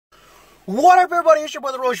What up, everybody? It's your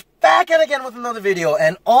brother Roche back at again with another video.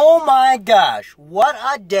 And oh my gosh, what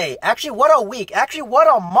a day. Actually, what a week. Actually, what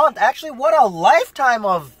a month. Actually, what a lifetime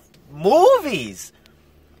of movies.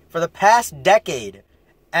 For the past decade,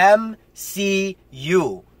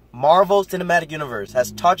 MCU, Marvel Cinematic Universe,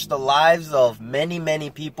 has touched the lives of many,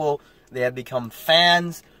 many people. They have become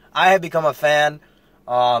fans. I have become a fan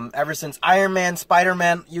ever since Iron Man,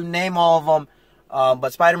 Spider-Man, you name all of them.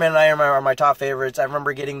 But Spider-Man and Iron Man are my top favorites. I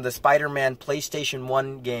remember getting the Spider-Man PlayStation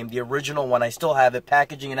 1 game, the original one. I still have it,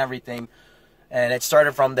 packaging and everything. And it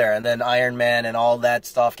started from there. And then Iron Man and all that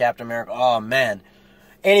stuff, Captain America. Oh, man.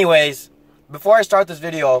 Anyways, before I start this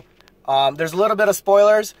video, there's a little bit of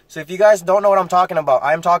spoilers. So if you guys don't know what I'm talking about,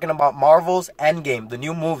 I'm talking about Marvel's Endgame, the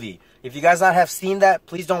new movie. If you guys not have seen that,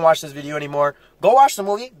 please don't watch this video anymore. Go watch the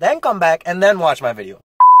movie, then come back, and then watch my video.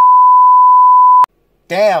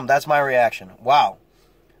 Damn, that's my reaction. Wow.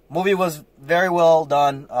 Movie was very well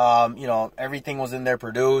done. You know, everything was in there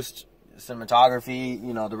produced. Cinematography,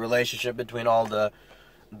 you know, the relationship between all the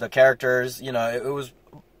characters. You know, it was...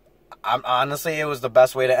 honestly, it was the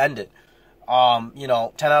best way to end it. You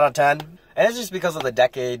know, 10 out of 10. And it's just because of the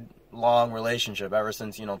decade-long relationship ever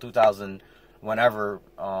since, you know, 2000, whenever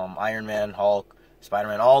Iron Man, Hulk,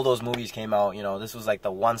 Spider-Man, all those movies came out. You know, this was like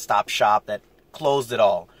the one-stop shop that closed it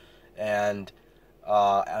all. And...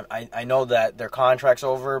 I know that their contract's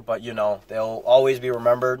over, but, you know, they'll always be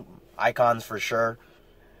remembered. Icons for sure.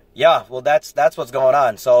 Yeah, well, that's what's going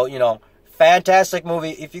on. So, you know, fantastic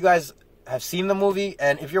movie. If you guys have seen the movie,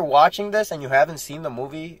 and if you're watching this and you haven't seen the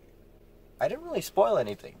movie, I didn't really spoil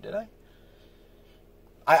anything, did I?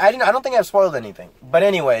 I don't think I've spoiled anything. But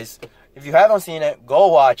anyways, if you haven't seen it, go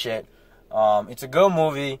watch it. It's a good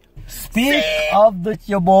movie. Speak of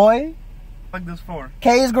your boy. Like this for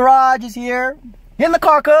K's Garage is here. In the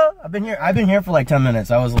car, I've been here for like 10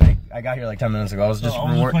 minutes. I got here like 10 minutes ago. I was just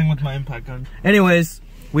playing with my impact gun. Anyways,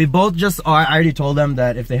 we both just, I already told them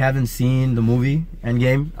that if they haven't seen the movie,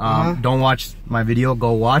 Endgame, don't watch my video,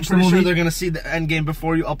 go watch the movie. I'm pretty sure they're gonna see the Endgame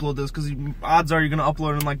before you upload this, because odds are you're gonna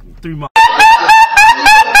upload in like 3 months.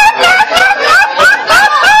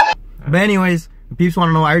 But anyways, peeps want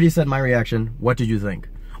to know, I already said my reaction. What did you think?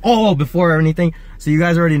 Oh, before anything, so you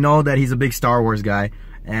guys already know that he's a big Star Wars guy.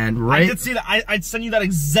 And Ray, I did see that. I'd send you that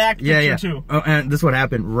exact picture too. Oh, and this is what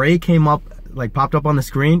happened. Ray came up, like popped up on the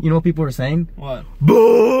screen. You know what people were saying? What?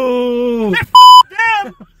 Boo!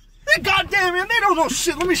 Damn! They goddamn man, they don't know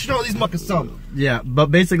shit. Let me show these muckers something. Yeah,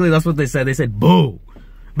 but basically that's what they said. They said boo.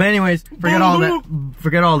 But anyways, forget all that.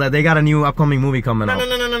 Forget all that. They got a new upcoming movie coming out.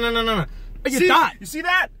 No. You see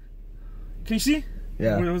that? Can you see?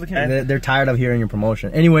 Yeah. Where's the camera? They're tired of hearing your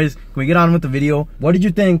promotion. Anyways, can we get on with the video? What did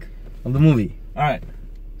you think of the movie? All right.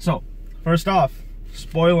 So, first off,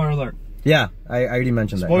 spoiler alert. Yeah, I already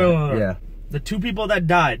mentioned spoiler that. Alert. Yeah. The 2 people that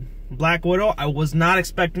died, Black Widow, I was not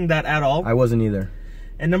expecting that at all. I wasn't either.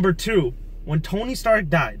 And number 2, when Tony Stark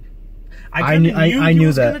died, I knew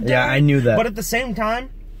that. Yeah, I knew that. But at the same time,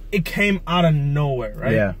 it came out of nowhere,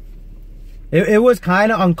 right? Yeah. It was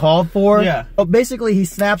kind of uncalled for. Yeah. But basically, he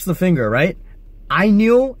snaps the finger, right? I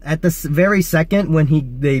knew at the very second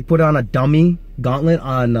when they put on a dummy gauntlet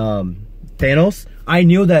on Thanos, I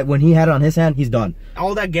knew that when he had it on his hand, he's done.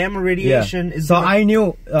 All that gamma radiation is... So I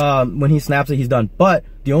knew when he snaps it, he's done. But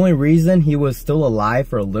the only reason he was still alive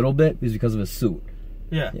for a little bit is because of his suit.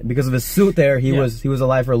 Yeah. Because of his suit there, he was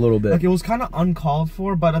alive for a little bit. Like, it was kind of uncalled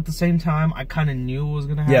for, but at the same time, I kind of knew it was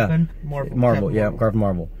going to happen. Yeah.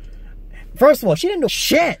 Marvel. First of all, she didn't do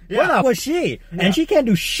shit. Yeah. Where the hell was she? Yeah. And she can't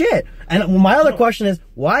do shit. And my other question is,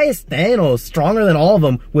 why is Thanos stronger than all of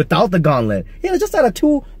them without the gauntlet? He just had a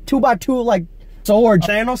 2x2 like sword.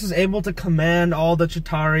 Thanos is able to command all the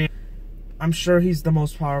Chitauri. I'm sure he's the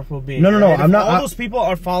most powerful being. No, right? I'm not. All those people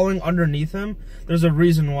are following underneath him. There's a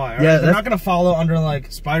reason why. Right? Yeah, they're not gonna follow under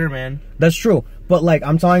like Spider-Man. That's true. But like,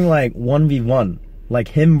 I'm talking like 1v1, like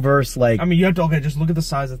him versus like. I mean, you have to just look at the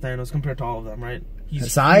size of Thanos compared to all of them, right?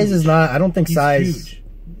 Size huge. Is not. I don't think he's size. Huge.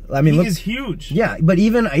 I mean, he's huge. Yeah, but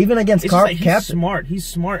even against Captain, he's smart. He's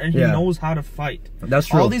smart, and he knows how to fight. That's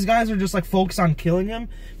true. All these guys are just like focused on killing him,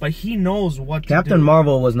 but he knows what to do. Captain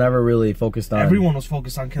Marvel was never really focused on. Everyone was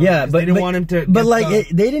focused on killing him. Yeah, but they didn't want him to. But like,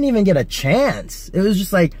 they didn't even get a chance. It was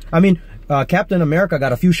just like, I mean, Captain America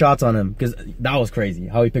got a few shots on him because that was crazy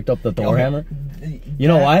how he picked up the Thor hammer. You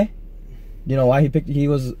know why? You know why he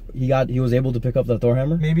was able to pick up the Thor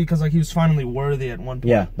hammer? Maybe because like he was finally worthy at one point.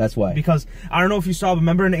 Yeah, that's why. Because I don't know if you saw, but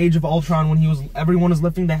remember in Age of Ultron when everyone was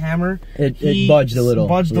lifting the hammer, it budged a little.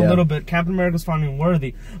 Budged a little bit. Captain America's finally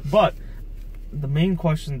worthy. But the main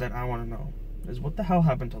question that I want to know is what the hell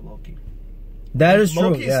happened to Loki? That is true.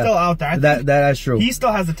 Loki's still out there. That is true. He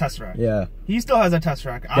still has the Tesseract. Yeah. He still has that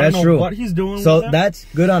Tesseract. I don't know what he's doing. So with him. that's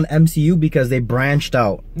good on MCU because they branched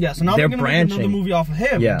out. Yeah. So now they're gonna make another movie off of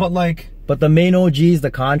him. Yeah. But like. But the main OGs,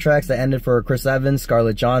 the contracts that ended for Chris Evans,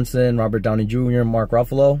 Scarlett Johansson, Robert Downey Jr., Mark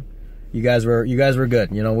Ruffalo, you guys were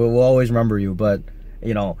good. You know, we'll always remember you. But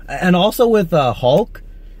you know, and also with Hulk.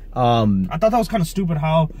 I thought that was kind of stupid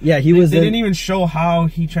how they didn't even show how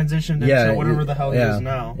he transitioned into whatever the hell he is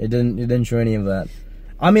now. It didn't show any of that.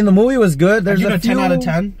 I mean, the movie was good. There's a 10 out of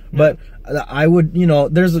 10. But I would, you know,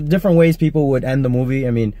 there's different ways people would end the movie.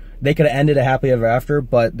 I mean, they could have ended it happily ever after,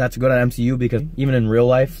 but that's good on MCU because even in real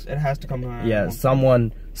life, it has to come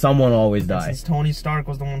to someone always dies. Since Tony Stark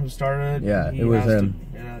was the one who started, it was him.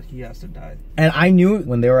 He has to die. And I knew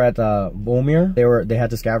when they were at Bomir, they had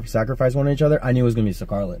to sacrifice one of each other. I knew it was gonna be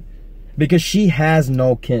Scarlet because she has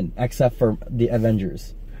no kin except for the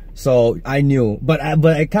Avengers. So I knew, but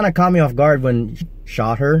it kind of caught me off guard when he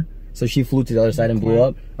shot her. So she flew to the other side and blew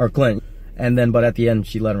up, or Clint, and then but at the end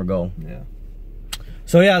she let her go. Yeah.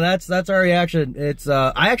 So yeah, that's our reaction. It's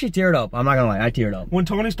I actually teared up. I'm not gonna lie, I teared up when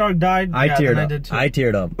Tony Stark died. I teared up. I did too. I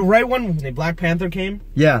teared up. Right when the Black Panther came.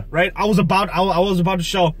 Yeah. Right. I was about to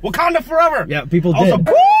show Wakanda forever. Yeah, people did.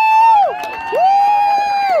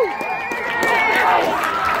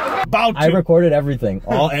 I recorded everything.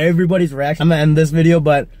 Everybody's reaction. I'm gonna end this video,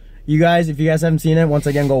 but you guys, if you guys haven't seen it, once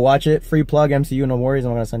again, go watch it. Free plug, MCU, no worries.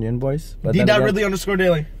 I'm gonna send you invoice. But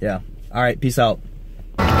D.Ridley_daily. Yeah. All right. Peace out.